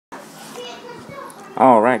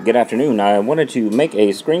Alright, good afternoon. I wanted to make a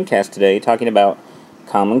screencast today talking about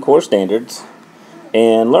Common Core standards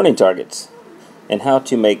and learning targets and how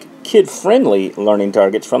to make kid-friendly learning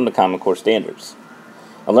targets from the Common Core standards.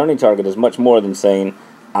 A learning target is much more than saying,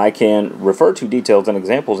 I can refer to details and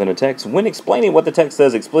examples in a text when explaining what the text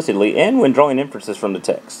says explicitly and when drawing inferences from the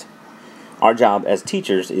text. Our job as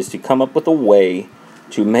teachers is to come up with a way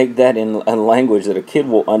to make that in a language that a kid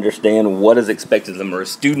will understand what is expected of them, or a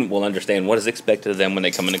student will understand what is expected of them when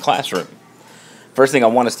they come in the classroom. First thing I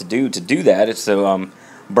want us to do that is to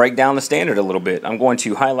break down the standard a little bit. I'm going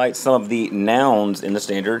to highlight some of the nouns in the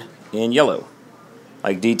standard in yellow,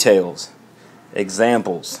 like details,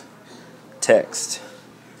 examples, text.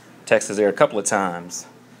 Text is there a couple of times.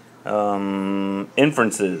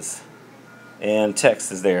 Inferences and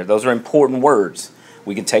text is there. Those are important words.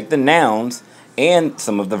 We can take the nouns and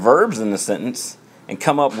some of the verbs in the sentence and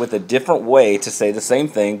come up with a different way to say the same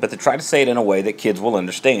thing, but to try to say it in a way that kids will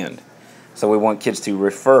understand. So we want kids to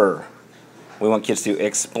refer. We want kids to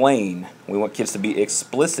explain. We want kids to be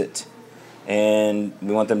explicit. And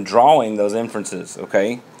we want them drawing those inferences,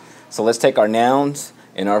 okay? So let's take our nouns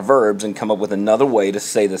and our verbs and come up with another way to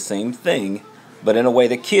say the same thing, but in a way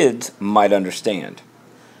that kids might understand.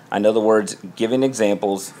 I know the words giving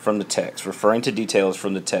examples from the text, referring to details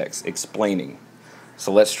from the text, explaining.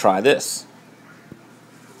 So let's try this.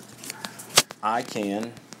 I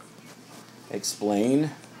can explain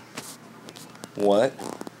what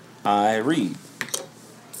I read.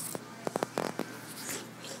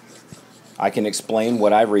 I can explain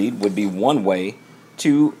what I read would be one way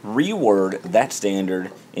to reword that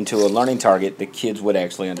standard into a learning target that kids would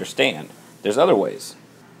actually understand. There's other ways.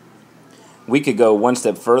 We could go one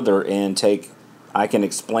step further and take I can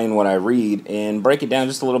explain what I read and break it down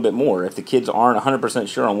just a little bit more. If the kids aren't 100%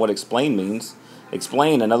 sure on what explain means,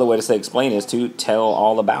 explain, another way to say explain is to tell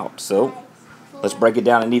all about. So let's break it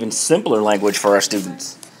down in even simpler language for our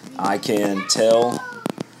students. I can tell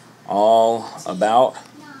all about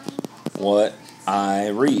what I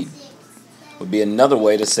read would be another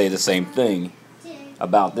way to say the same thing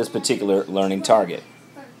about this particular learning target.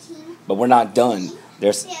 But we're not done.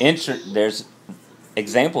 There's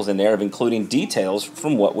examples in there of including details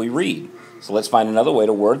from what we read. So let's find another way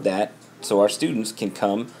to word that so our students can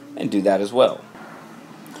come and do that as well.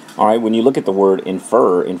 Alright, when you look at the word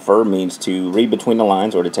infer, infer means to read between the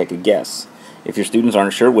lines or to take a guess. If your students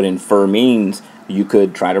aren't sure what infer means, you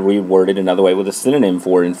could try to reword it another way with a synonym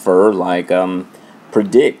for infer, like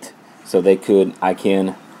predict. So they could, let's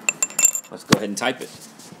go ahead and type it.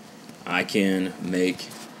 I can make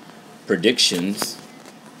predictions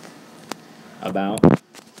about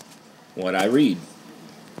what I read.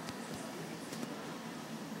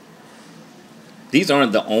 These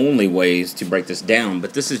aren't the only ways to break this down,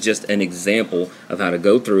 but this is just an example of how to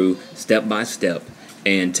go through step by step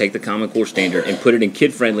and take the Common Core standard and put it in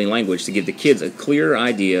kid-friendly language to give the kids a clearer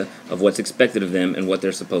idea of what's expected of them and what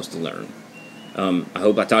they're supposed to learn. I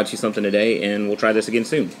hope I taught you something today, and we'll try this again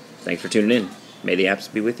soon. Thanks for tuning in. May the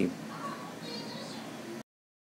apps be with you.